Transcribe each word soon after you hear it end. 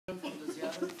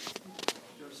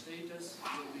your status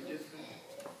will be different.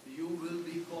 You will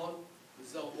be called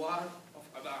Zawar of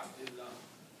Aba Abdullah.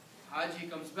 Haji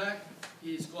comes back,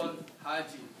 he is called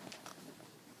Haji.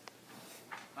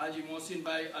 Haji Mohsin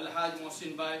Bhai, Al-Haj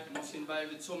Mohsin Bhai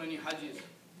with so many Hajis.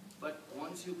 But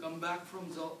once you come back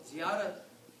from Ziyarat,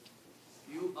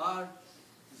 you are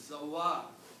Zawar.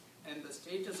 And the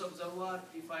status of Zawar,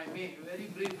 if I may, very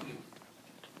briefly.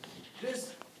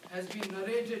 This has been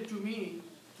narrated to me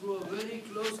through a very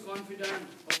close confidant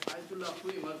of Ayatollah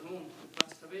Hui Marhoom, who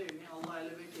passed away. May Allah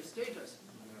elevate his status.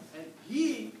 And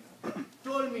he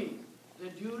told me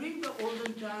that during the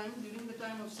olden time, during the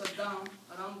time of Saddam,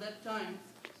 around that time,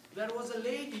 there was a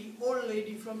lady, old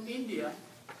lady from India,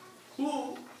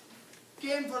 who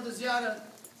came for the ziyarat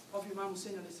of Imam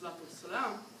Hussain alayhi salatu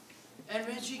wasalam. And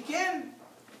when she came,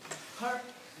 her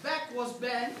back was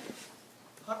bent,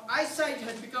 her eyesight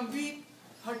had become weak,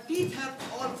 her teeth had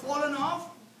all fallen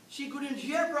off, she couldn't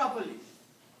hear properly.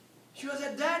 She was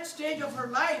at that stage of her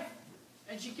life,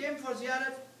 and she came for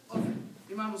ziyarat of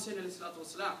Imam Hussain alayhi salatu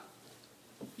wasalam.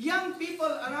 Young people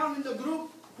around in the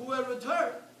group who were with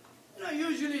her,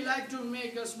 usually like to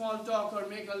make a small talk or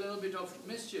make a little bit of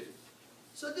mischief.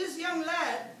 So this young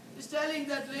lad is telling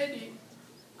that lady,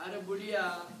 "Are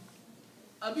budiya,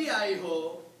 abhi aayi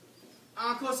ho,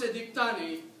 aankhon se dikhta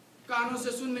nahi, kaanon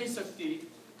se sun nahi sakti,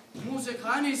 मुंह से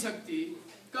खा नहीं सकती,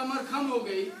 कमर खम हो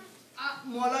गई,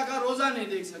 मौला का रोजा नहीं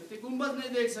देख सकती, गुंबद नहीं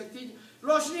देख सकती,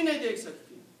 रोशनी नहीं देख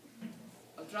सकती."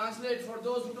 I'll translate for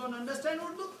those who don't understand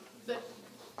Urdu. That,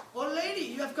 "Old lady,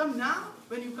 you have come now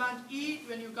when you can't eat,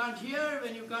 when you can't hear,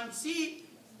 when you can't see,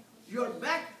 your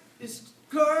back is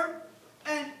curved,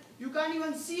 and you can't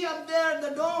even see up there the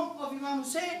dome of Imam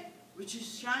Hussain, which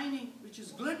is shining, which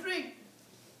is glittering."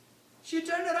 She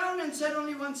turned around and said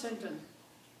only one sentence.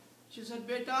 She said,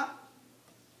 "Beta,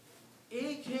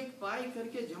 एक एक पाई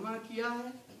करके जमा किया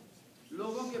है,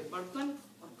 लोगों के बर्तन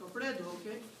और कपड़े धो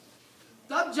के,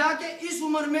 तब जाके इस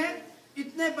उम्र में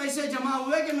इतने पैसे जमा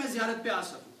हुए कि मैं ज़ियारत पे आ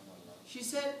सकूं." She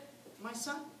said, "My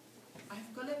son, I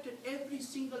have collected every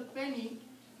single penny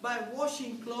by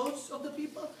washing clothes of the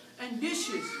people and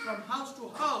dishes from house to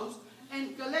house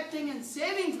and collecting and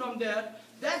saving from there.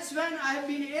 That's when I have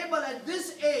been able at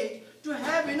this age to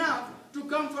have enough to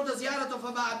come for the ziyarat of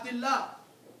Aba Abdullah."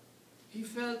 He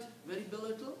felt very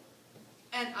belittled,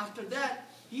 and after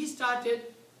that he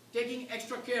started taking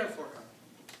extra care for her.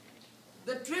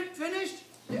 The trip finished,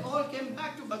 they all came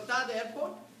back to Baghdad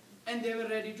airport and they were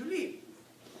ready to leave.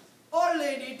 Old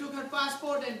lady took her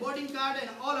passport and boarding card and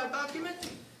all her documents,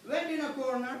 went in a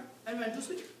corner and went to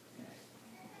sleep.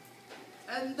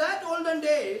 And that olden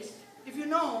days, if you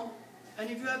know, and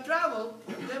if you have traveled,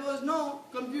 there was no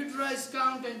computerized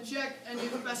count and check, and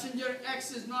if passenger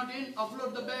X is not in,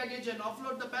 offload the baggage and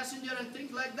offload the passenger and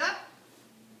things like that.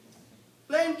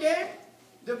 Plane came,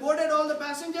 they boarded all the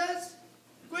passengers,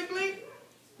 quickly,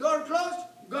 door closed,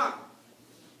 gone.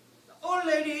 The old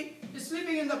lady is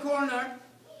sleeping in the corner.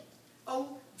 A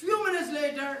few minutes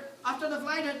later, after the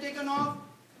flight had taken off,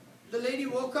 the lady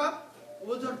woke up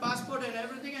with her passport and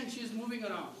everything, and she's moving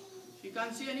around. She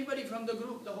can't see anybody from the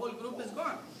group. The whole group is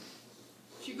gone.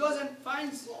 She goes and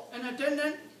finds an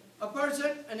attendant, a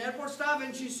person, an airport staff,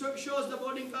 and she shows the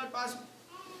boarding card passport.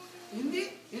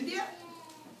 India?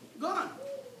 Gone.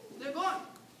 They're gone.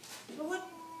 So what?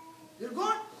 They're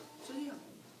gone? So yeah.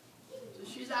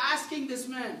 So she's asking this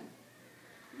man,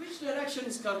 "Which direction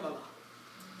is Karbala?"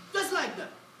 Just like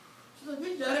that. She says,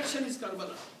 "Which direction is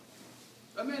Karbala?"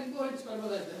 I mean, go, it's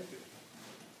Karbala.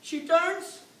 She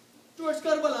turns towards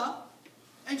Karbala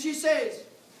and she says,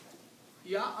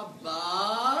 "Ya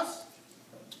Abbas,"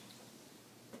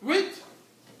 with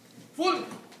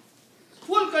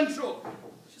full control.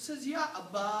 She says, "Ya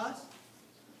Abbas,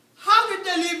 how did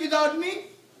they leave without me?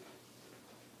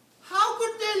 How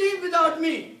could they leave without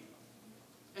me?"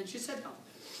 And she sat down.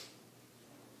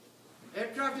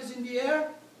 Aircraft is in the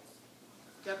air.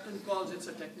 Captain calls, it's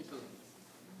a technical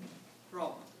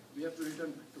problem. We have to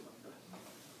return back to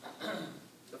Baghdad.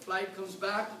 The flight comes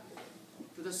back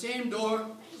to the same door,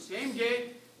 same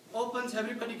gate, opens,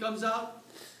 everybody comes out.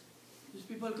 These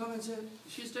people come and say,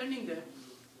 she's standing there.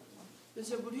 They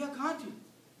say, "Budiya kahan thi?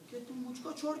 Ke tum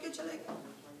mujhko chhod ke chale gaye?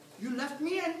 You left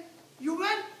me and you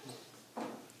went."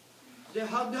 They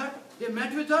hugged her, they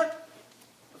met with her.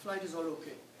 The flight is all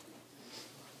okay.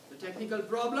 The technical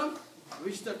problem,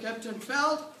 which the captain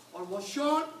felt or was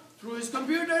shown through his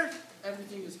computer,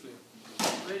 everything is clear.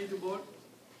 Ready to board?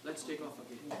 Let's take off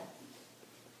again.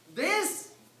 This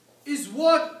is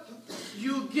what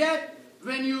you get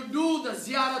when you do the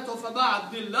ziyarat of Aba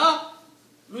Abdullah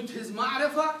with his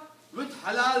ma'rifah, with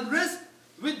halal rizq,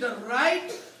 with the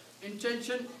right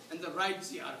intention and the right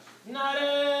ziyarah.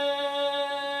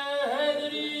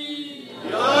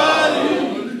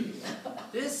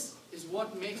 This is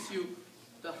what makes you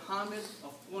the Hamid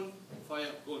of Kun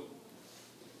Fayakun.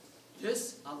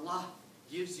 This Allah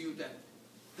gives you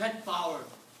that power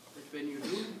that when you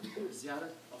do the ziyarah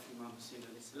of Imam Hussain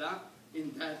alayhi salam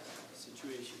in that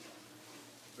situation.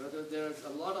 Brother, there is a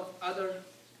lot of other,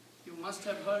 you must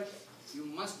have heard, you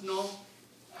must know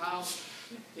how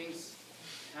things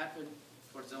happen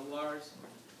for zawars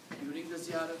during the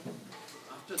ziyarah,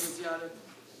 after the ziyarah,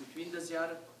 between the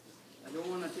ziyarah. I don't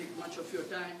want to take much of your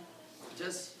time,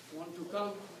 just want to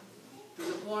come to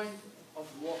the point of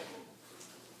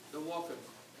the walker.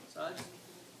 Saj?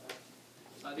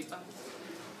 Sadika?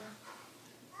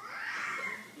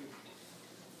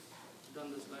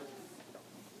 Done the slide.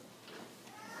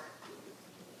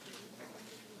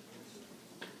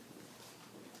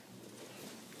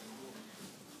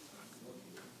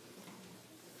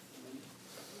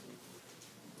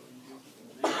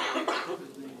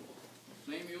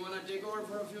 Naeem, you want to take over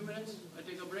for a few minutes? I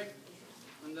take a break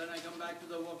and then I come back to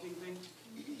the walking thing.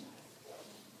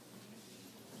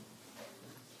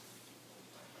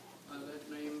 Let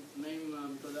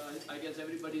Naeem, because I guess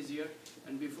everybody's here,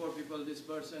 and before people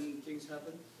disperse and things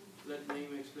happen, let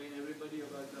Naeem explain everybody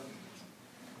about the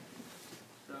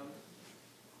travel.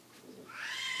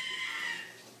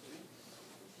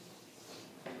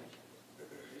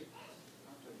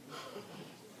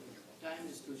 Time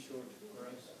is too short for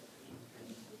us.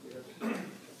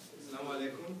 Assalamu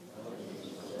alaikum.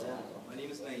 My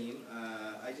name is Naeem.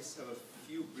 I just have a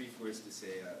few brief words to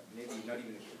say, maybe not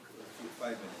even a few,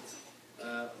 5 minutes.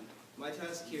 My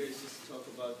task here is just to talk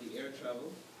about the air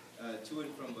travel to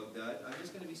and from Baghdad. I'm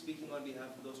just going to be speaking on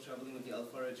behalf of those traveling with the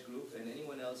Al-Faraj group, and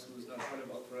anyone else who's not part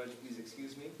of Al-Faraj, please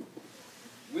excuse me.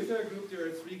 With our group, there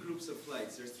are 3 groups of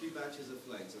flights. There's 3 batches of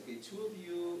flights. Okay,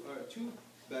 2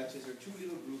 batches or 2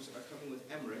 little groups are coming with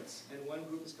Emirates, and 1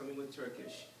 group is coming with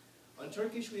Turkish. On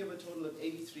Turkish, we have a total of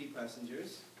 83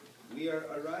 passengers. We are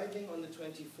arriving on the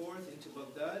 24th into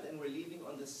Baghdad, and we're leaving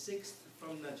on the 6th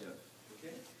from Najaf.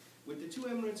 Okay? With the 2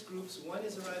 Emirates groups, 1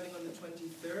 is arriving on the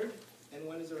 23rd, and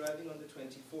 1 is arriving on the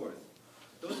 24th.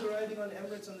 Those arriving on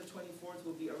Emirates on the 24th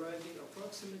will be arriving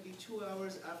approximately 2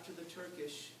 hours after the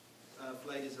Turkish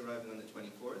flight is arriving on the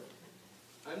 24th.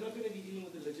 I'm not going to be dealing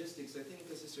with the logistics. I think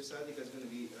Sister Sadika is going to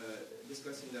be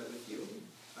discussing that with you.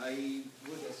 I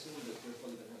would assume that they're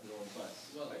probably going to have their own bus.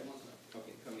 Well, right?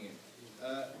 Okay, coming in.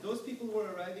 Those people who are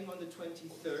arriving on the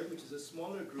 23rd, which is a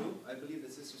smaller group, I believe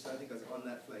that Sister Sadika is on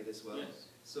that flight as well. Yes.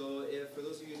 So for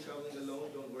those of you traveling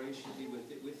alone, don't worry, she'll be with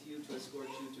you to escort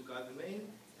you to Arbaeen,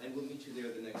 and we'll meet you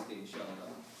there the next day, inshallah.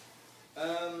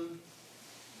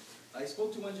 I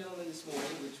spoke to one gentleman this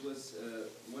morning, which was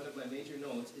one of my major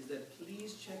notes, is that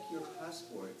please check your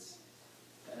passports.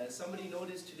 Somebody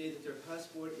noticed today that their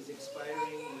passport is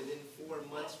expiring within 4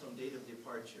 months from date of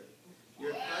departure.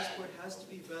 Your passport has to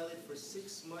be valid for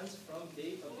 6 months from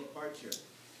date of departure.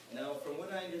 Now, from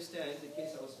what I understand, the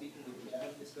case I was speaking with, which I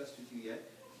haven't discussed with you yet,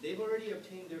 they've already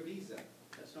obtained their visa.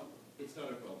 That's not. It's not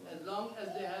a problem. As long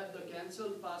as they have the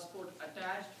cancelled passport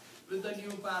attached with the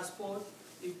new passport,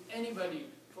 if anybody,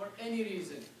 for any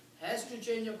reason, has to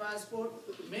change a passport,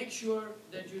 make sure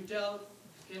that you tell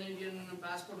Canadian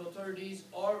passport authorities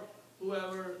or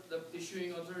whoever the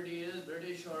issuing authority is,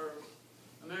 British or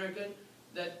American,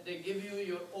 that they give you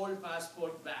your old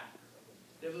passport back.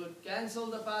 They will cancel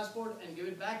the passport and give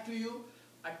it back to you,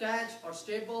 attach or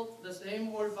staple the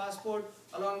same old passport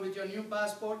along with your new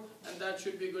passport, and that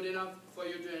should be good enough for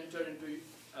you to enter into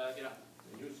Iraq.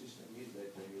 The new system is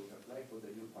that you apply for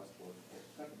the new passport,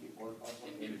 cut the old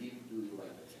passport and give it to you right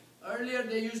away. Earlier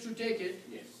they used to take it.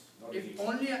 Yes. If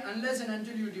only unless and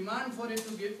until you demand for it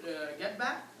to get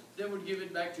back, they would give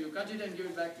it back to you, cut it and give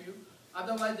it back to you.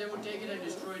 Otherwise they would take it and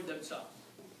destroy it themselves.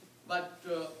 But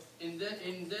in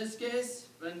this case,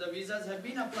 when the visas have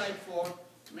been applied for,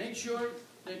 make sure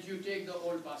that you take the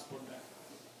old passport back.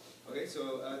 Okay,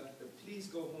 so please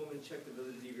go home and check the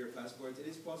validity of your passport. It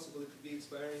is possible it could be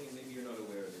expiring and maybe you're not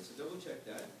aware of it, so double check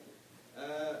that.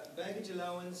 Baggage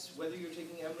allowance, whether you're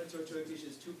taking Emirates or Turkish,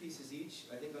 is 2 pieces each.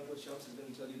 I think Uncle Shams is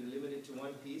going to tell you to limit it to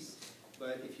 1 piece.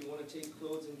 But if you want to take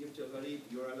clothes and give to a gharib,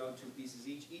 you're allowed 2 pieces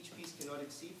each. Each piece cannot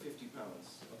exceed 50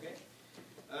 pounds. Okay?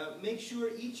 Make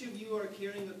sure each of you are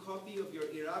carrying a copy of your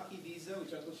Iraqi visa,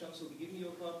 which Uncle Shams will be giving you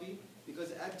a copy,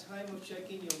 because at time of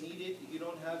check-in you'll need it. If you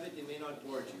don't have it, they may not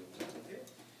board you. Okay?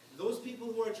 Those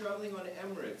people who are traveling on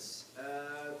Emirates,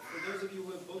 for those of you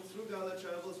who have booked through Gala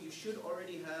Travels, you should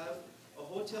already have a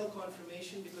hotel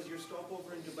confirmation because your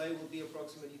stopover in Dubai will be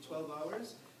approximately 12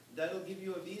 hours. That'll give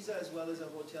you a visa as well as a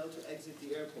hotel to exit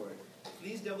the airport.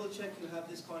 Please double check you have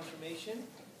this confirmation.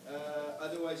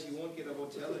 Otherwise you won't get a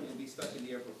hotel and you'll be stuck in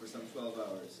the airport for some 12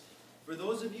 hours. For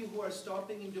those of you who are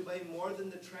stopping in Dubai more than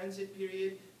the transit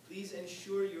period, please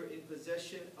ensure you're in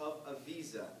possession of a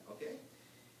visa, okay?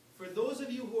 For those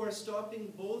of you who are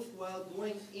stopping both while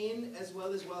going in as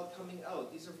well as while coming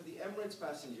out, these are for the Emirates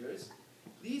passengers,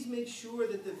 please make sure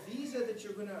that the visa that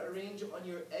you're going to arrange on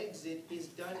your exit is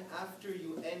done after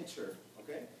you enter,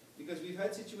 okay? Because we've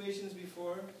had situations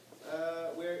before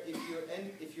where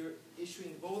if you're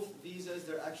issuing both visas,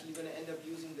 they're actually going to end up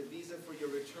using the visa for your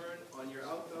return on your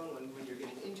outbound when you're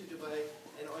getting into Dubai,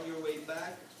 and on your way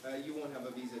back, you won't have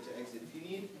a visa to exit. If you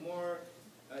need more,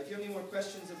 if you have any more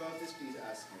questions about this, please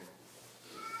ask me.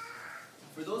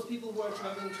 For those people who are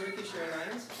traveling Turkish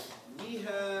Airlines, we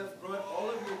have brought all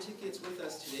of your tickets with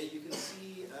us today. You can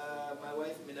see my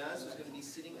wife Minaz, who's going to be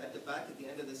sitting at the back at the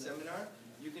end of the seminar.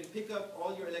 You can pick up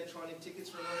all your electronic tickets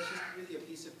from us. It's just really a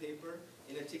piece of paper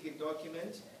in a ticket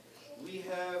document. We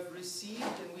have received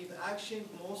and we've actioned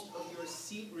most of your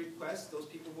seat requests, those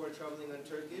people who are traveling on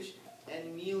Turkish,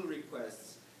 and meal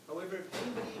requests. However, if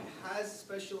anybody has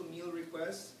special meal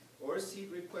requests or seat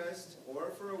requests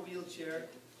or for a wheelchair,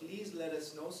 please let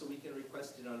us know so we can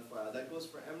request it on file. That goes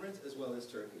for Emirates as well as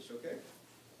Turkish, okay?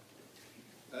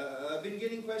 I've been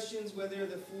getting questions whether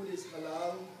the food is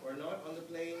halal or not on the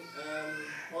plane.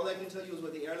 All I can tell you is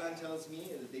what the airline tells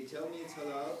me, and if they tell me it's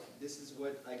halal, this is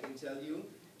what I can tell you.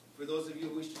 For those of you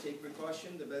who wish to take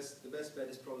precaution, the best bet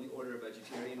is probably order a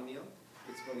vegetarian meal.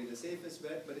 It's probably the safest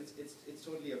bet, but it's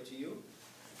totally up to you.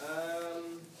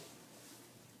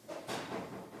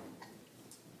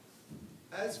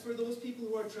 As for those people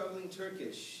who are traveling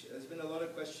Turkish, there's been a lot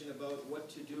of question about what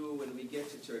to do when we get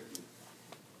to Turkey.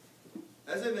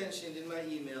 As I mentioned in my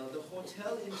email, the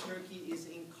hotel in Turkey is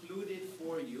included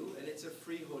for you, and it's a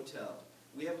free hotel.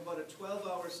 We have about a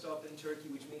 12-hour stop in Turkey,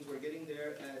 which means we're getting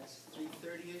there at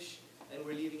 3:30ish, and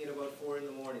we're leaving at about 4 in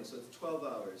the morning, so it's 12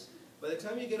 hours. By the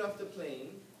time you get off the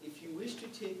plane, if you wish to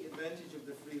take advantage of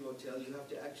the free hotel, you have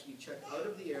to actually check out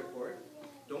of the airport.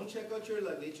 Don't check out your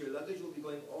luggage. Your luggage will be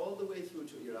going all the way through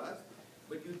to Iraq,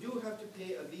 but you do have to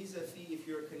pay a visa fee if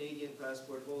you're a Canadian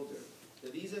passport holder. The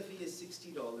visa fee is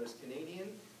 $60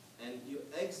 Canadian, and you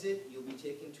exit, you'll be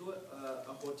taken to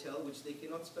a hotel, which they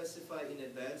cannot specify in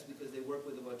advance because they work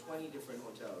with about 20 different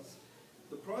hotels.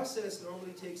 The process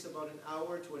normally takes about an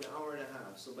hour to an hour and a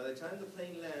half. So by the time the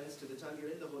plane lands to the time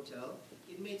you're in the hotel,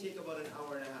 it may take about an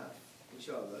hour and a half,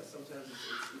 inshallah. Sometimes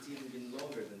it's even been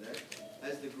longer than that,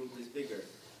 as the group is bigger.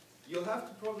 You'll have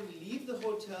to probably leave the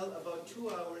hotel about 2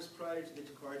 hours prior to the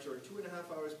departure, or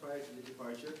 2.5 hours prior to the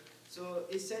departure. So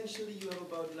essentially you have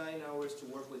about 9 hours to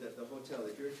work with at the hotel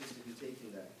if you're interested in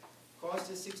taking that.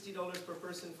 Cost is $60 per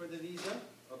person for the visa,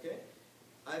 okay?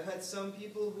 I've had some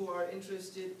people who are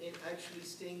interested in actually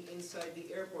staying inside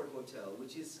the airport hotel,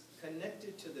 which is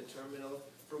connected to the terminal,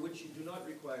 for which you do not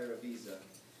require a visa.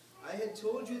 I had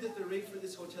told you that the rate for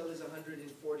this hotel is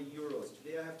 140 euros.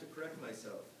 Today I have to correct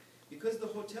myself. Because the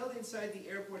hotel inside the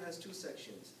airport has two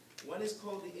sections. One is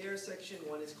called the air section,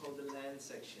 one is called the land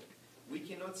section. We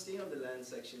cannot stay on the land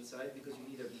section side because you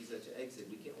need a visa to exit.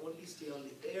 We can only stay on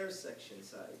the air section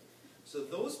side. So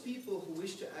those people who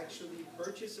wish to actually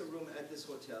purchase a room at this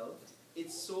hotel,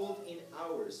 it's sold in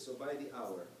hours, so by the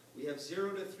hour. We have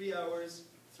 0 to 3 hours,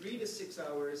 3 to 6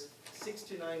 hours, 6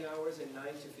 to 9 hours, and 9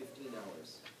 to 15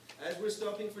 hours. As we're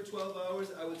stopping for 12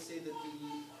 hours, I would say that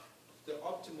the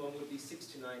optimum would be 6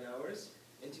 to 9 hours.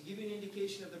 And to give you an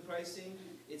indication of the pricing,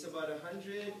 it's about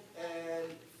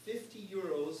 150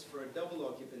 euros for a double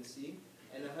occupancy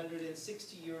and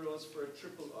 160 euros for a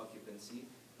triple occupancy,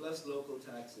 plus local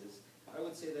taxes. I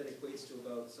would say that equates to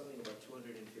something about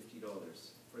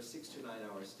 $250 for a 6 to 9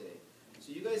 hour stay.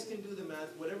 So you guys can do the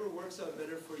math. Whatever works out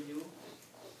better for you,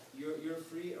 you're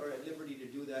free or at liberty to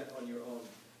do that on your own.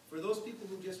 For those people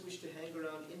who just wish to hang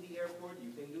around in the airport,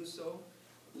 you can do so.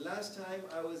 Last time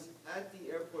I was at the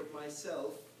airport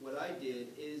myself, what I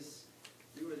did is,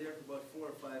 we were there for about 4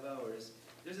 or 5 hours.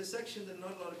 There's a section that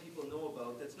not a lot of people know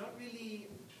about that's not really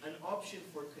an option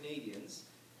for Canadians,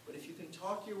 but if you can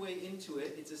talk your way into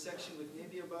it, it's a section with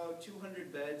maybe about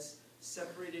 200 beds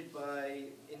separated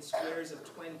in squares of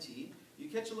 20. You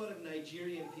catch a lot of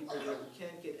Nigerian people there who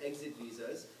can't get exit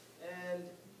visas, and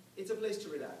it's a place to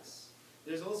relax.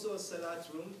 There's also a salat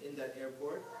room in that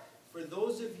airport. For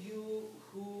those of you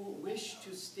who wish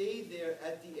to stay there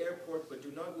at the airport but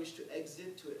do not wish to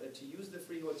exit to use the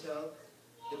free hotel,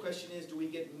 the question is, do we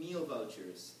get meal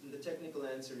vouchers? And the technical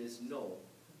answer is no.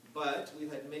 But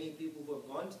we've had many people who have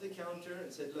gone to the counter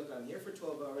and said, look, I'm here for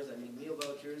 12 hours, I need meal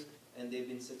vouchers, and they've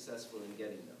been successful in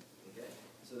getting them. Okay?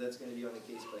 So that's going to be on a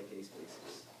case-by-case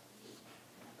basis.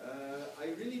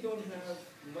 I really don't have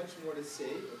much more to say,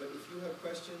 but if you have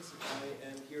questions, I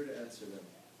am here to answer them.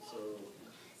 So,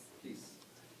 please.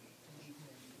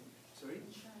 Sorry?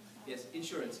 Yes,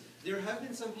 insurance. There have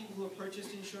been some people who have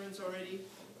purchased insurance already.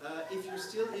 If you're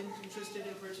still interested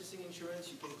in purchasing insurance,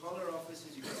 you can call our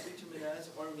offices, you can speak to Minaz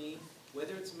or me,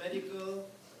 whether it's medical.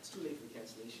 It's too late for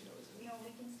cancellation, though, isn't it? No,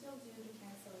 we can still do the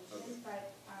cancellations, Okay.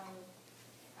 but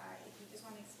if you just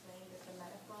want to explain that the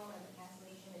medical and the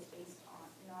cancellation is based on,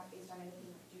 not based on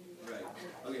anything due to the Right.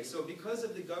 other. Okay, so because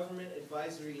of the government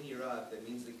advisory in Iraq, that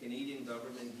means the Canadian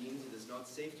government deems it is not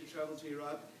safe to travel to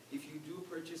Iraq. If you do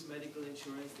purchase medical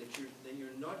insurance, then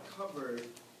you're not covered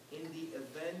in the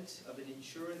event of an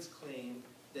insurance claim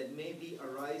that may be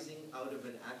arising out of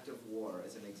an act of war,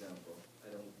 as an example. I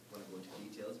don't want to go into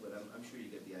details, but I'm sure you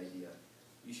get the idea.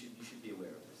 You should be aware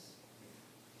of this.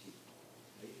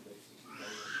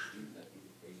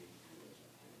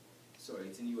 Sorry,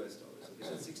 it's in US dollars. Okay,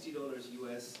 so it's $60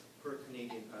 US per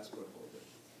Canadian passport holder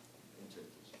in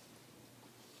Turkish.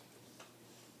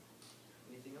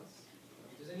 Anything else?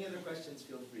 If there's any other questions,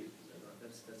 feel free.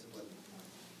 That's about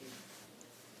it.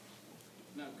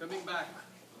 Now, coming back,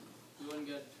 you will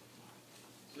get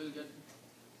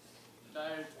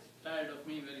tired of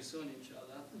me very soon,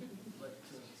 inshallah. But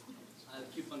I'll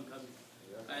keep on coming.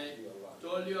 I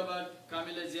told you about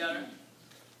Kamila Ziyarah.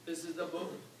 This is the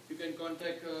book. You can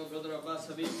contact Brother Abbas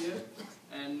Habib here,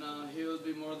 and he will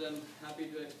be more than happy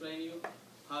to explain you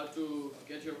how to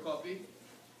get your copy.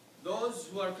 Those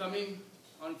who are coming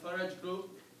on Faraj group,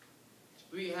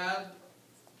 we have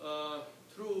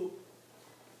through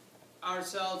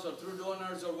ourselves or through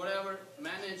donors or whatever,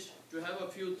 managed to have a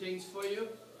few things for you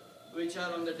which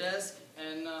are on the desk,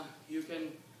 and you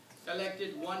can collect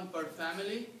it one per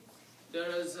family.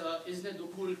 There is Izne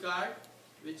Dukhul card,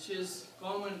 which is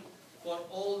common for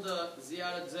all the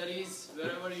Ziyarat Zaris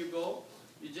wherever you go.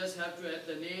 You just have to add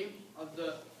the name of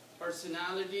the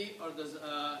personality or the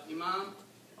Imam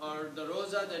or the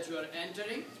Roza that you are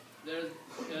entering.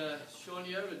 They're shown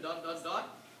here with ...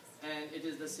 and it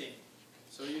is the same.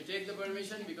 So you take the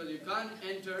permission, because you can't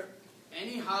enter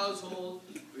any household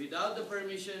without the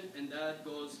permission, and that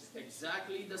goes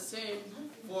exactly the same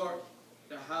for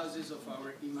the houses of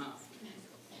our Imam.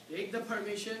 Take the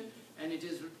permission, and it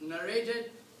is narrated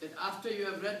that after you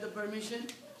have read the permission,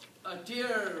 a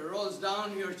tear rolls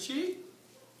down your cheek,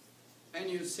 and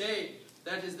you say,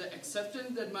 that is the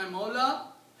acceptance that my Mawla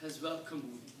has welcomed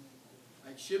me.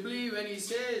 Like Shibli, when he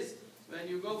says, when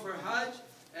you go for Hajj,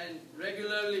 and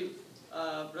regularly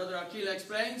Brother Akil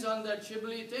explains on that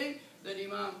Shibli thing, that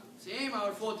Imam, same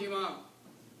our fourth Imam,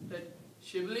 that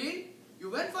Shibli,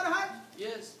 you went for Hajj?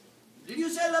 Yes. Did you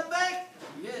say Labbaik?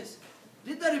 Yes.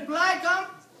 Did the reply come?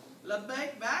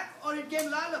 Labbaik back, or it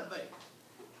came La Labbaik?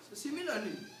 So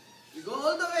similarly, you go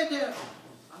all the way there.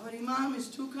 Our Imam is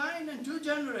too kind and too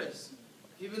generous.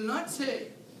 He will not say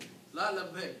La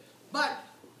Labbaik, but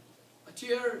a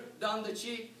tear down the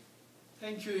cheek.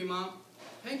 Thank you, Imam.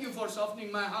 Thank you for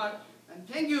softening my heart, and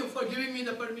thank you for giving me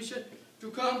the permission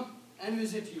to come and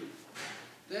visit you.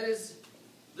 There is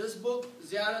this book,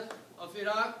 Ziyarat of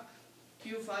Iraq,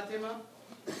 Q Fatima.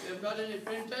 We have gotten it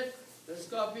printed. This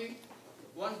copy,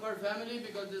 one per family,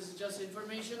 because this is just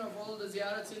information of all the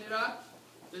ziyarats in Iraq.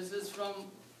 This is from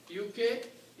UK.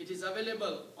 It is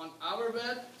available on our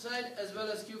website as well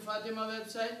as Q Fatima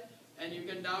website, and you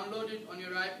can download it on your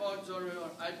iPods or your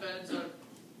iPads or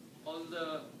all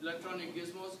the electronic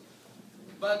gizmos.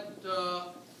 But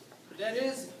there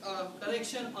is a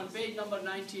collection on page number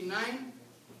 99,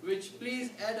 which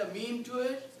please add a meme to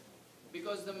it,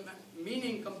 because the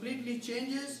meaning completely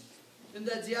changes in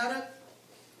that ziyarat.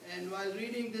 And while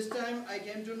reading this time, I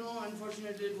came to know,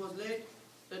 unfortunately it was late,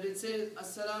 that it says,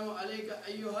 Assalamu alayka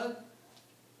ayyuhal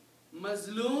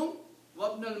mazloom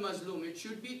wabnal mazloom. It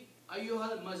should be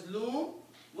ayyuhal mazloom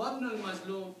wabnal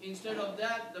mazloom. Instead of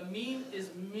that, the meme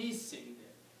is missing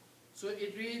there. So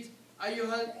it reads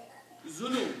ayyuhal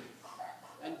zulum,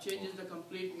 and changes the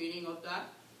complete meaning of that.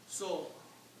 So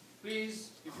please,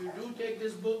 if you do take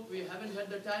this book, we haven't had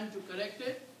the time to correct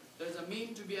it. There's a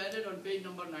meme to be added on page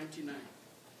number 99.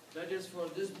 That is for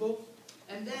this book.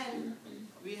 And then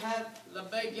we have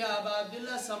Labbaik Ya Aba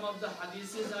Abdullah. Some of the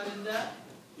hadiths are in there.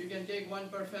 You can take one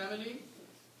per family.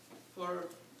 For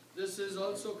this is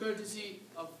also courtesy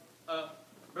of a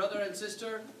brother and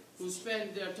sister who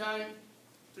spent their time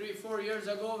 3-4 years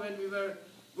ago when we were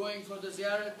going for the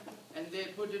ziyarat, and they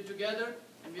put it together,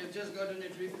 and we have just gotten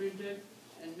it reprinted.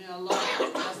 And may Allah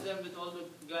bless them with all the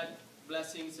glad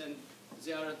blessings and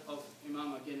ziyarat of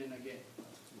Imam again and again.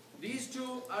 These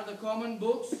two are the common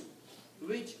books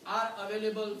which are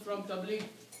available from Tabligh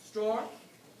store.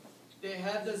 They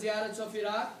have the ziyarats of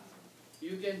Iraq.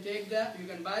 You can take them, you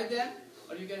can buy them,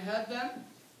 or you can have them.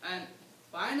 And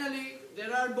finally,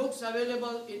 there are books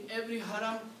available in every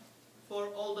haram for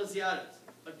all the ziyarats,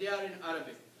 but they are in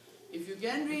Arabic. If you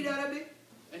can read Arabic,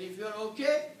 and if you are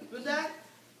okay with that,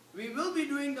 we will be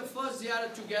doing the first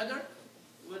ziyarat together.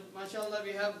 With, mashallah,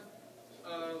 we have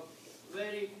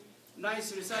very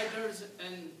nice reciters,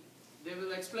 and they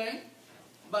will explain.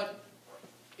 But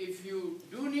if you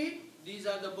do need, these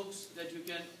are the books that you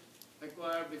can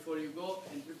acquire before you go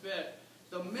and prepare.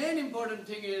 The main important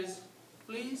thing is,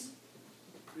 please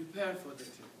prepare for the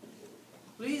trip.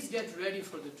 Please get ready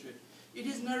for the trip. It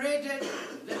is narrated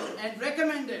and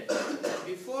recommended that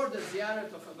before the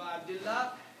ziyarat of Abu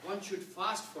Abdullah, one should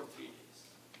fast for 3 days.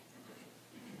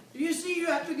 You see, you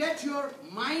have to get your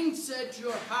mind set,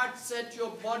 your heart set,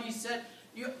 your body set.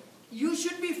 You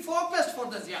should be focused for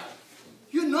the ziyarat.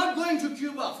 You're not going to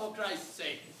Cuba for Christ's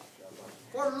sake,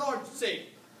 for Lord's sake.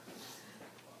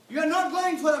 You're not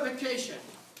going for a vacation.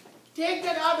 Take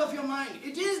that out of your mind.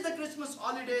 It is the Christmas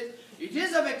holidays, it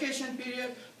is a vacation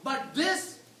period, but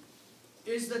this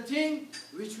is the thing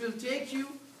which will take you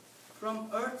from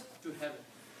earth to heaven.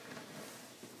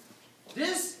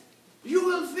 This you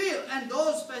will feel, and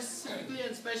those specifically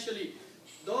and especially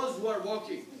those who are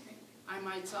walking. I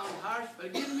might sound harsh,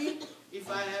 forgive me if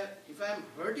I am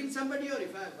hurting somebody or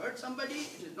if I have hurt somebody.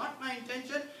 It is not my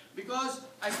intention, because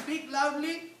I speak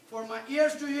loudly for my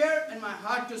ears to hear and my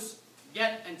heart to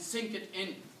get and sink it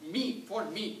in me, for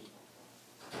me.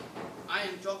 I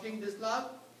am talking this loud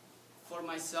for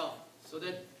myself, so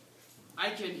that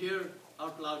I can hear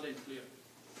out loud and clear.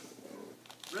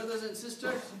 Brothers and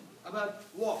sisters, about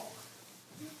walk.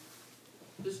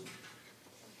 This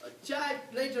chai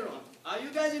later on. Are you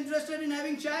guys interested in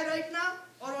having chai right now,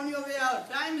 or on your way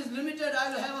out? Time is limited.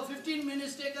 I will have a 15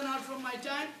 minutes taken out from my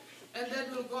time, and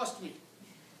that will cost me.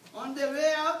 On their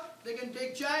way out, they can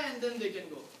take chai and then they can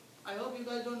go. I hope you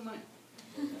guys don't mind.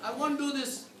 I won't do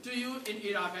this to you in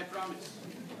Iraq, I promise.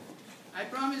 I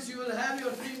promise you will have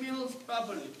your 3 meals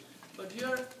properly. But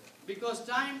here, because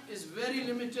time is very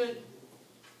limited,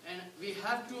 and we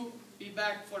have to be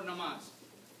back for namaz.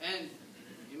 And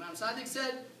Imam Sadiq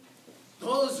said,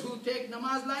 those who take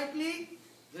namaz lightly,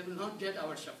 they will not get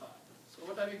our shafaat. So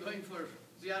what are we going for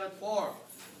ziyarat for,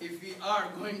 if we are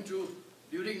going to,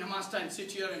 during namaz time,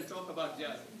 sit here and talk about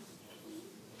ziyarat?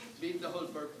 Beat the whole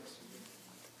purpose.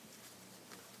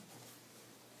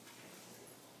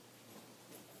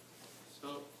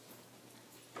 So,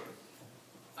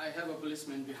 I have a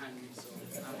policeman behind me, so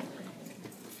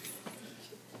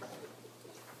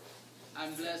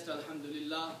I'm blessed,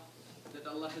 alhamdulillah, that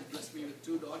Allah has blessed me with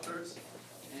 2 daughters,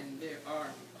 and they are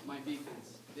my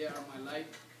beacons. They are my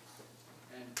light,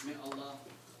 and may Allah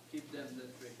keep them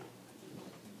that way.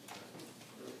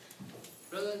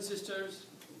 Brothers and sisters,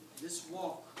 this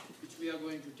walk which we are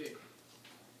going to take,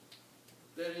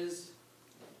 there is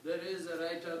a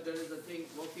write-up, there is a thing,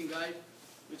 walking guide,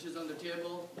 which is on the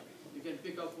table. You can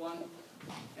pick up one,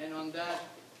 and on that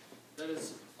there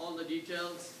is all the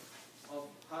details of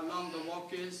how long the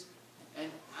walk is,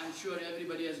 and I'm sure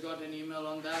everybody has got an email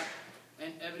on that,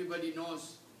 and everybody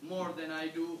knows more than I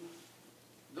do.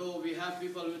 Though we have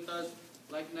people with us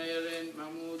like Nayarin,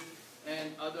 Mahmoud,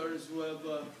 and others who have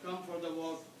come for the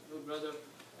walk, brother,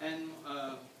 and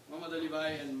Muhammad Ali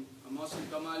Bhai and Mohsin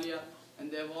Kamalia,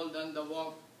 and they have all done the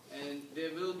walk, and they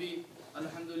will be,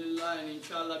 alhamdulillah, and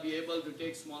inshallah be able to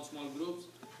take small groups,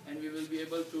 and we will be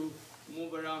able to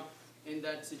move around in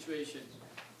that situation.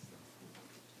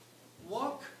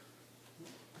 Walk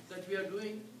that we are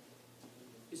doing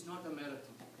is not a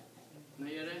marathon.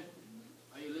 Nayaran,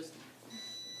 are you listening?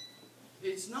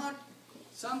 It's not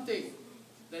something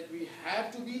that we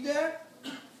have to be there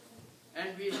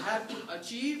and we have to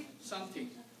achieve something.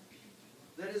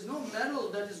 There is no medal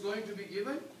that is going to be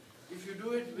given if you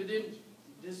do it within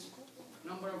this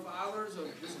number of hours or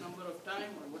this number of time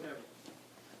or whatever.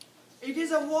 It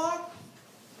is a walk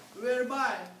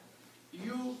whereby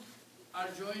you are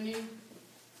joining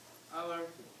our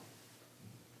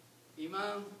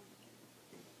Imam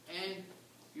and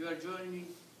you are joining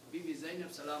Bibi Zainab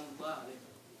Salamullah alayhi.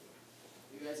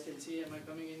 You guys can see, am I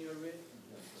coming in your way?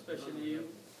 Especially you.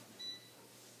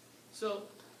 So,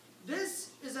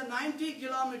 this is a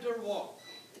 90-kilometer walk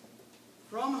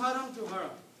from Haram to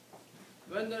Haram.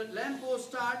 When the lamppost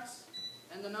starts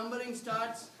and the numbering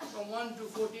starts from 1 to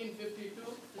 1452,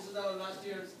 this is our last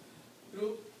year's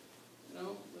group,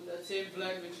 with that same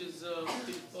flag which is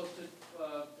posted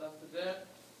after there.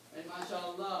 And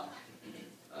mashallah,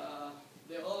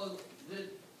 they all did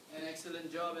an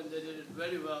excellent job and they did it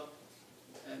very well.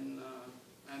 And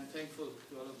I'm thankful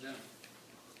to all of them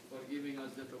for giving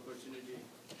us that opportunity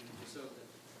to serve them.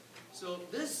 So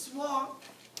this walk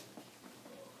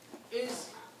is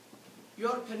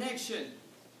your connection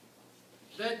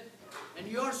and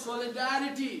your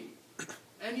solidarity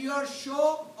and your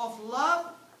show of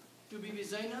love to Bibi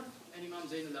Zainab and Imam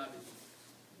Zainul Abidin.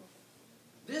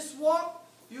 This walk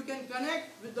you can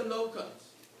connect with the locals.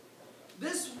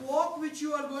 This walk which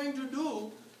you are going to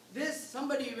do,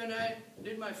 somebody, when I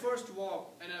did my first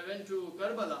walk and I went to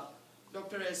Karbala,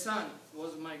 Dr. Ehsan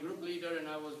was my group leader and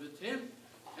I was with him,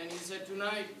 and he said,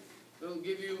 tonight we'll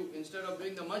give you, instead of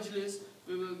doing the majlis,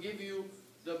 we will give you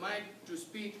the mic to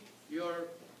speak your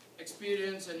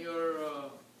experience and your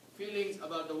feelings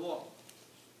about the walk.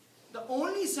 The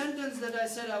only sentence that I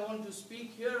said I want to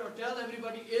speak here or tell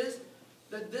everybody is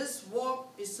that this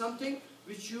walk is something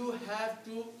which you have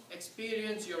to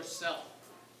experience yourself.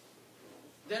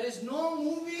 There is no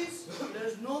movies, there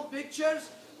is no pictures,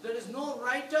 there is no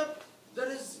write-up,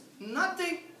 there is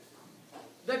nothing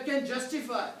that can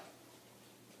justify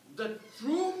the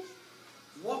true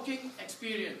walking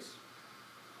experience.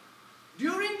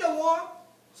 During the walk,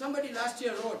 somebody last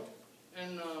year wrote,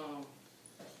 and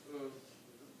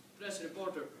press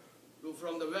reporter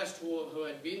from the West who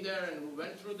had been there and who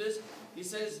went through this, he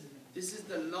says, this is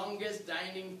the longest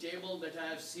dining table that I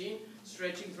have seen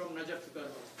stretching from Najaf to Karbala.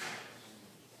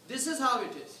 This is how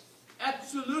it is.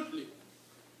 Absolutely.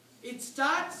 It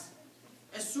starts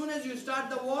as soon as you start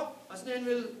the walk. Asnain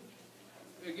will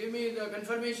give me the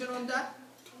confirmation on that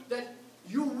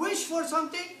you wish for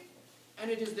something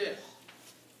and it is there.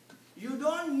 You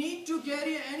don't need to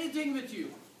carry anything with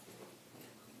you.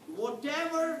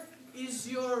 Whatever is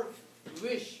your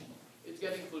wish, it's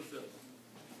getting fulfilled.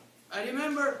 I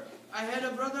remember I had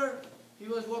a brother, he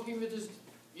was walking with his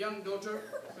young daughter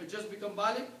who had just become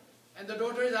baligh, and the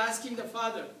daughter is asking the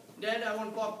father, Dad, I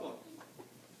want popcorn.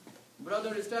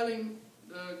 Brother is telling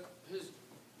his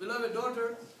beloved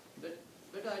daughter that,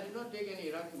 Beta, I did not take any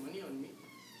Iraqi money on me.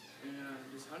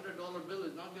 This $100 bill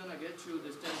is not going to get you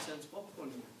this 10 cents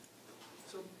popcorn.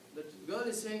 So the girl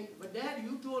is saying, but Dad,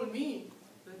 you told me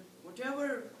that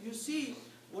whatever you see,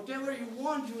 whatever you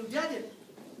want, you will get it.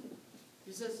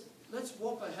 He says, let's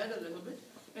walk ahead a little bit,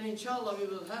 and inshallah we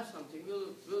will have something.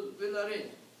 We'll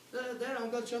arrange. There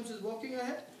Uncle Shams is walking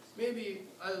ahead. Maybe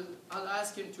I'll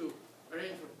ask him to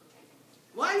arrange for it.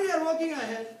 While we are walking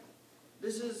ahead,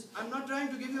 I'm not trying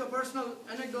to give you a personal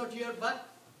anecdote here, but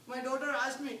my daughter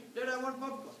asked me, Dad, I want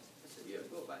popcorn. I said, here,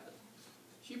 go buy that.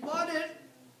 She bought it.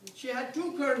 She had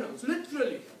 2 kernels,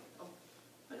 literally.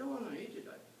 I don't want to eat it.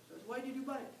 I said, why did you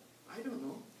buy it? I don't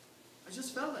know. I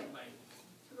just felt like buying it.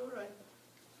 I said, all right.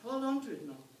 Hold on to it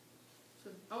now. I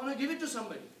said, I want to give it to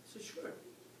somebody. I said, sure.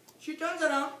 She turns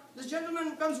around. This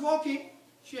gentleman comes walking.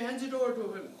 She hands it over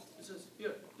to him. He says,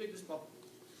 here, take this popcorn.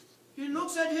 He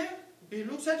looks at him. He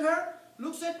looks at her.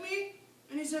 Looks at me.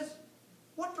 And he says,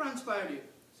 what transpired here?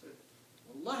 I said,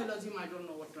 Wallahi lazim, I don't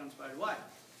know what transpired. Why?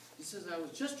 He says, I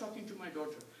was just talking to my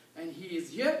daughter. And he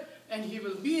is here. And he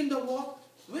will be in the walk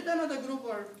with another group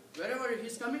or wherever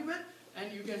he's coming with.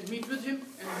 And you can meet with him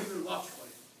and he will watch for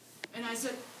it. And I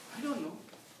said, I don't know.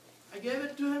 I gave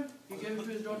it to him. He gave it to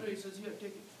his daughter. He says, here, take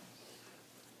it.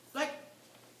 Like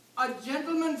a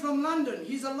gentleman from London.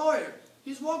 He's a lawyer.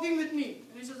 He's walking with me.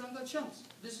 And he says, Uncle Shams,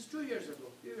 this is 2 years ago,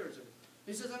 few years ago.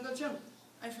 He says, Uncle Shams,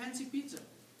 I fancy pizza.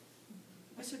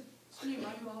 I said, Salim,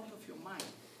 are you out of your mind?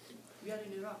 We are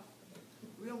in Iraq.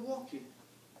 We are walking.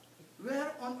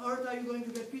 Where on earth are you going to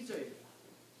get pizza here?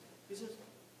 He says,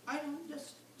 I don't,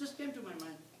 just came to my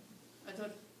mind. I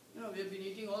thought, you know, we have been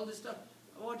eating all this stuff.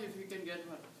 What if we can get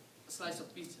a slice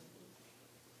of pizza?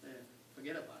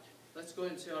 Forget about it. Let's go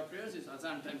and say our prayers. It's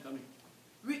Azan time coming.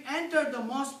 We entered the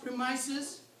mosque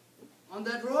premises on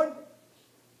that road,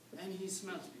 and he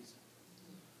smells pizza.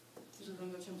 He says,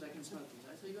 Uncle Shams, I can smell pizza.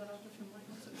 I said, you are out of your mind.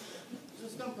 He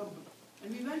says, come.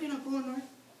 And we went in a corner.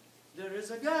 There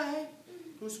is a guy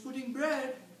who's putting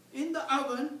bread in the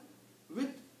oven with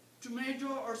tomato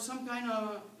or some kind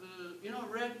of,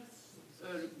 red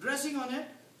dressing on it.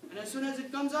 And as soon as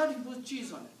it comes out, he puts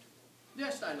cheese on it.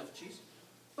 Their style of cheese.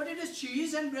 But it is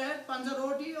cheese and bread, panza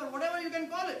roti, or whatever you can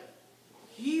call it.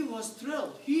 He was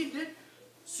thrilled. He did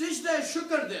Sijda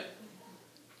Shukr there.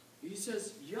 He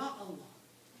says, Ya Allah,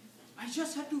 I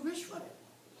just had to wish for it.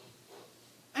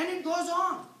 And it goes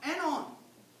on and on.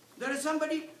 There is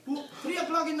somebody who, 3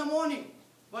 o'clock in the morning,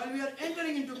 while we are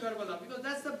entering into Karbala, because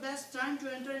that's the best time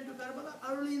to enter into Karbala,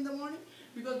 early in the morning,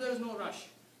 because there is no rush.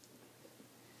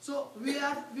 So we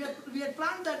had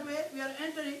planned that way, we are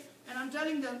entering, and I'm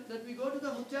telling them that we go to the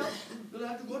hotel, we'll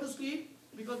have to go to sleep,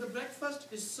 because the breakfast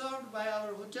is served by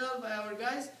our hotel, by our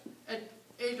guys, at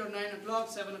 8 or 9 o'clock,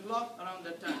 7 o'clock, around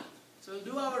that time. So we'll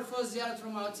do our first ziyarat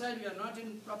from outside. We are not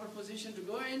in proper position to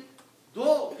go in.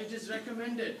 Though it is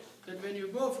recommended that when you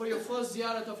go for your first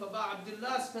ziyarat of Aba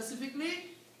Abdullah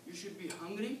specifically, you should be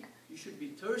hungry, you should be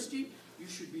thirsty, you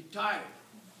should be tired.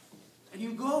 And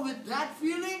you go with that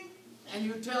feeling and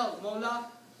you tell, Mawla,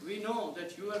 we know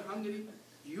that you are hungry,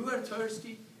 you are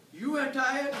thirsty, you are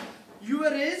tired, you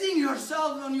are raising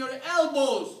yourself on your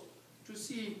elbows to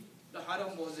see the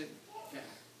haram was in camp.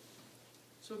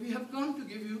 So we have come to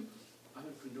give you our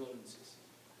condolences.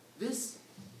 This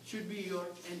should be your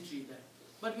entry there.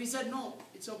 But we said, no,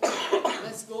 it's okay.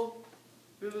 Let's go.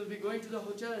 We will be going to the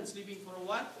hotel and sleeping for a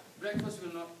while. Breakfast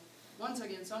will not. Once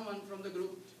again, someone from the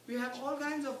group, we have all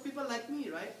kinds of people like me,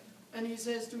 right? And he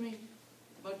says to me,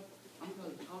 but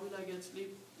uncle, how will I get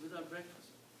sleep without breakfast?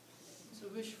 So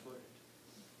wish for it.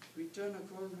 We turn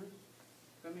a corner,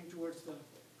 coming towards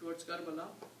Karbala,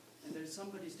 and there is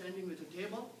somebody standing with a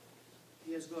table.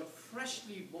 He has got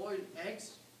freshly boiled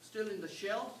eggs, still in the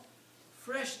shell,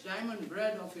 fresh diamond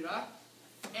bread of Iraq,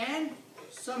 and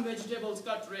some vegetables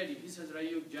cut ready. He says,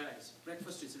 Rayub Jais,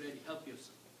 breakfast is ready, help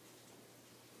yourself.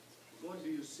 What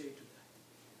do you say to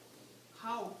that?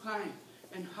 How kind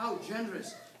and how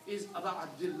generous is Abu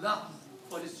Abdullah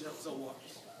for his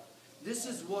zawars. This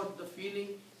is what the feeling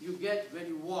you get when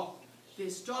you walk. They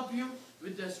stop you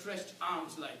with their stretched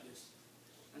arms like this.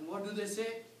 And what do they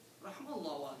say?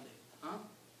 Rahmallah walde. Huh?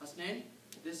 Hasnain?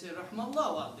 They say, Rahmallah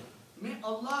walde. May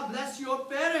Allah bless your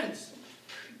parents.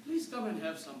 Please come and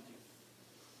have something.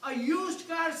 A used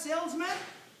car salesman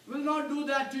will not do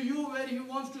that to you where he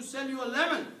wants to sell you a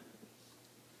lemon.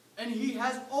 And he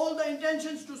has all the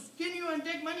intentions to skin you and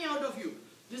take money out of you.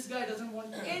 This guy doesn't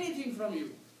want anything from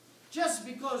you. Just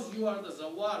because you are the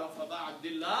zawar of Abu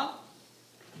Abdullah,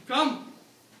 come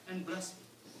and bless me.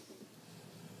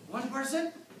 One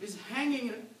person is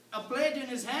hanging a plate in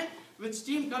his hand with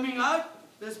steam coming out.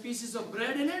 There's pieces of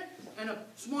bread in it and a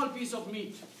small piece of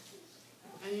meat.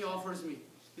 And he offers me.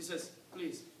 He says,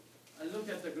 please. I look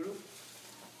at the group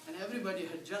and everybody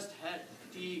had just had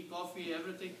tea, coffee,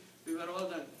 everything. We were all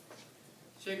done.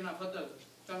 Shaykhna Faddal,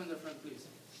 come in the front please.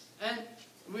 And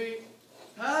we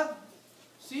have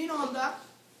seen all that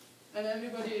and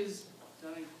everybody is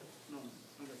telling, no,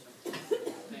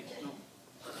 thanks, no.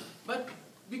 But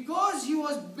because he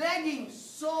was begging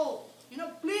so,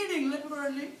 pleading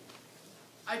literally,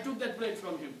 I took that plate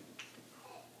from him.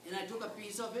 And I took a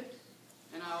piece of it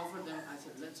and I offered them, I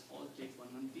said, let's all take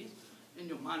one piece. And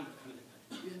your man,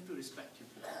 we have to respect him.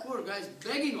 Poor guy's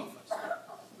begging of us.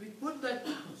 We put that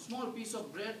small piece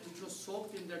of bread which was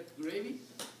soaked in that gravy.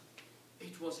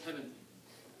 It was heavenly.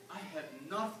 I have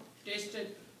not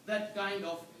tasted that kind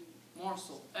of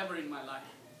morsel ever in my life.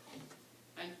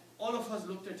 And all of us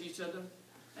looked at each other.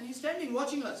 And he's standing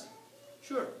watching us.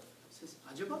 Sure. He says,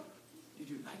 Ajaba, did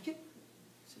you like it?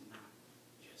 I said, nah.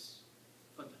 Yes.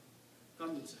 Fadda,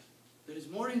 come inside. There is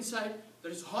more inside.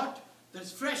 There is hot. There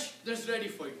is fresh. There is ready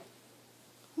for you.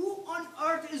 Who on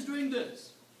earth is doing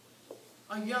this?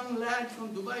 A young lad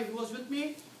from Dubai who was with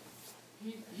me.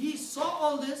 He saw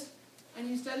all this and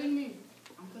he's telling me,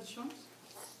 Uncle Shams,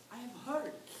 I have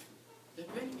heard that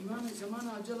when Imam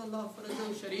Zamana Ajalallah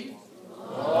Farajahu Sharif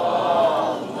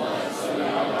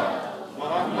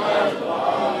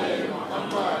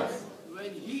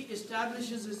when he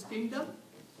establishes his kingdom,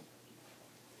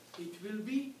 it will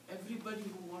be everybody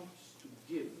who wants to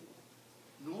give.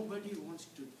 Nobody wants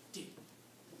to take.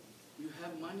 You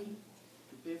have money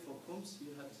to pay for khums,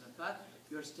 you have zakat,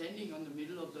 you are standing on the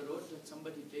middle of the road, let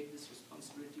somebody take this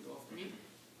responsibility off me,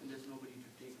 and there's nobody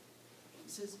to take. He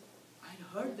says, I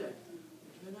heard that,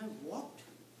 but when I walked,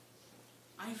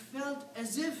 I felt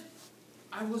as if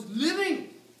I was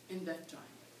living in that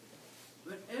time,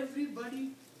 where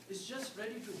everybody is just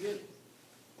ready to give.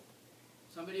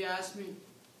 Somebody asked me,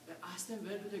 I asked them,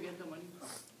 where do they get the money from?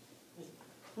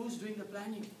 Who's doing the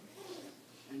planning?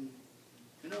 And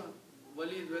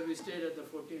Walid, where we stayed at the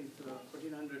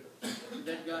 1400,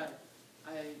 that guy,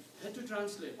 I had to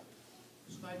translate.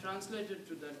 So I translated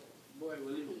to that boy,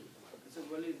 Walid. I said,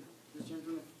 Walid, this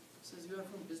gentleman says, you are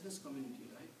from business community,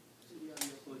 right? I said, yeah, we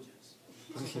are coaches.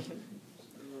 So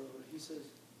he says,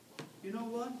 you know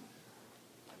what?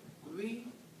 We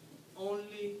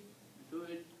only do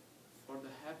it for the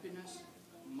happiness,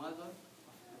 mother of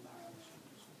Allah.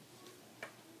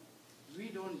 We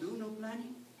don't do no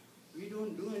planning. We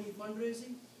don't do any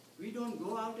fundraising. We don't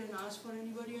go out and ask for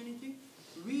anybody anything.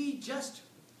 We just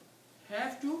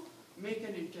have to make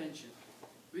an intention.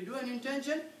 We do an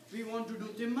intention. We want to do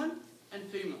timman and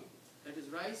qima. That is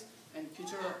rice and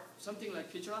khichda, something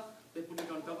like khichda. They put it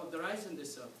on top of the rice and they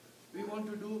serve. We want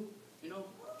to do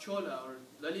chola or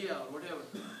dalia or whatever.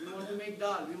 We want to make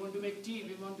dal, we want to make tea,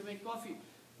 we want to make coffee.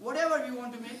 Whatever we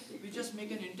want to make, we just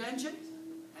make an intention,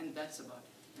 and that's about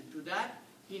it. And to that,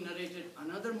 he narrated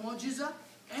another mu'jiza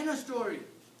and a story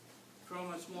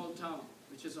from a small town,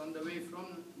 which is on the way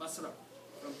from Basra.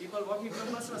 From people walking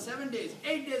from Basra, 7 days,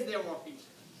 8 days they are walking.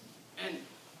 And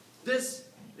this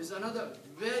is another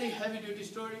very heavy-duty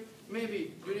story.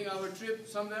 Maybe during our trip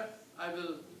somewhere, I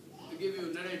will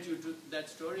narrate you to that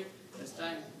story, as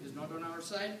time is not on our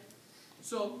side.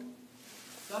 So,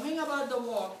 coming about the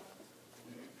walk,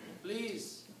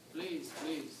 please,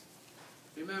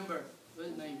 remember,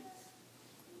 where's Naeem?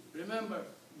 Remember,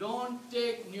 don't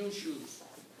take new shoes.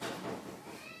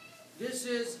 This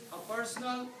is a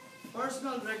personal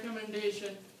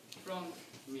recommendation from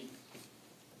me.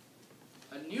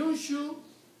 A new shoe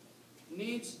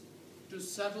needs to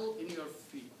settle in your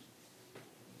feet.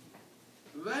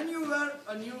 When you wear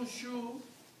a new shoe,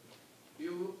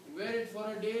 you wear it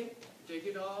for a day, take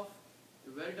it off,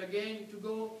 you wear it again to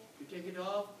go, you take it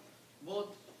off.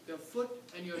 Both your foot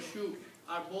and your shoe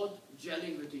are both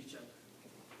gelling with each other.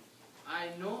 I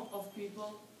know of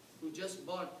people who just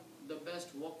bought the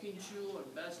best walking shoe or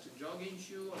best jogging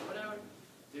shoe or whatever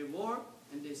they wore,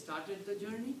 and they started the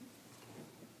journey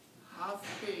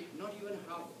halfway, not even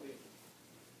halfway,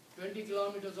 20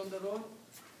 kilometers on the road,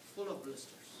 full of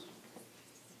blisters,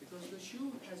 because the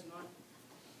shoe has not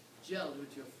gelled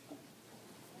with your feet,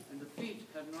 and the feet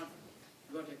have not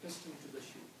got accustomed to the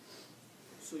shoe.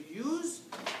 So use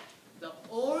the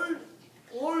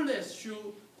oldest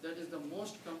shoe that is the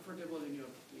most comfortable in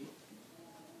your feet,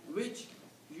 which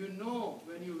you know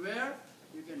when you wear,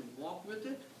 you can walk with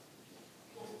it.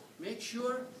 Make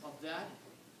sure of that.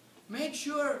 Make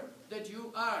sure that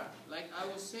you are, like I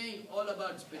was saying, all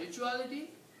about spirituality,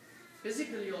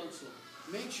 physically also.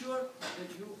 Make sure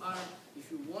that you are,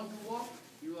 if you want to walk,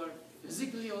 you are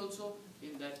physically also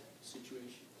in that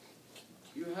situation.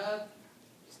 You have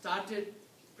started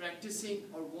practicing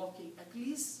or walking at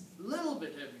least a little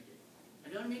bit every day. I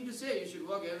don't mean to say you should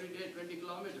walk every day 20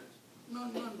 kilometers.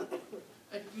 No.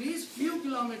 At least few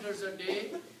kilometers a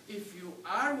day. If you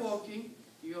are walking,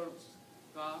 your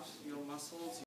calves, your muscles,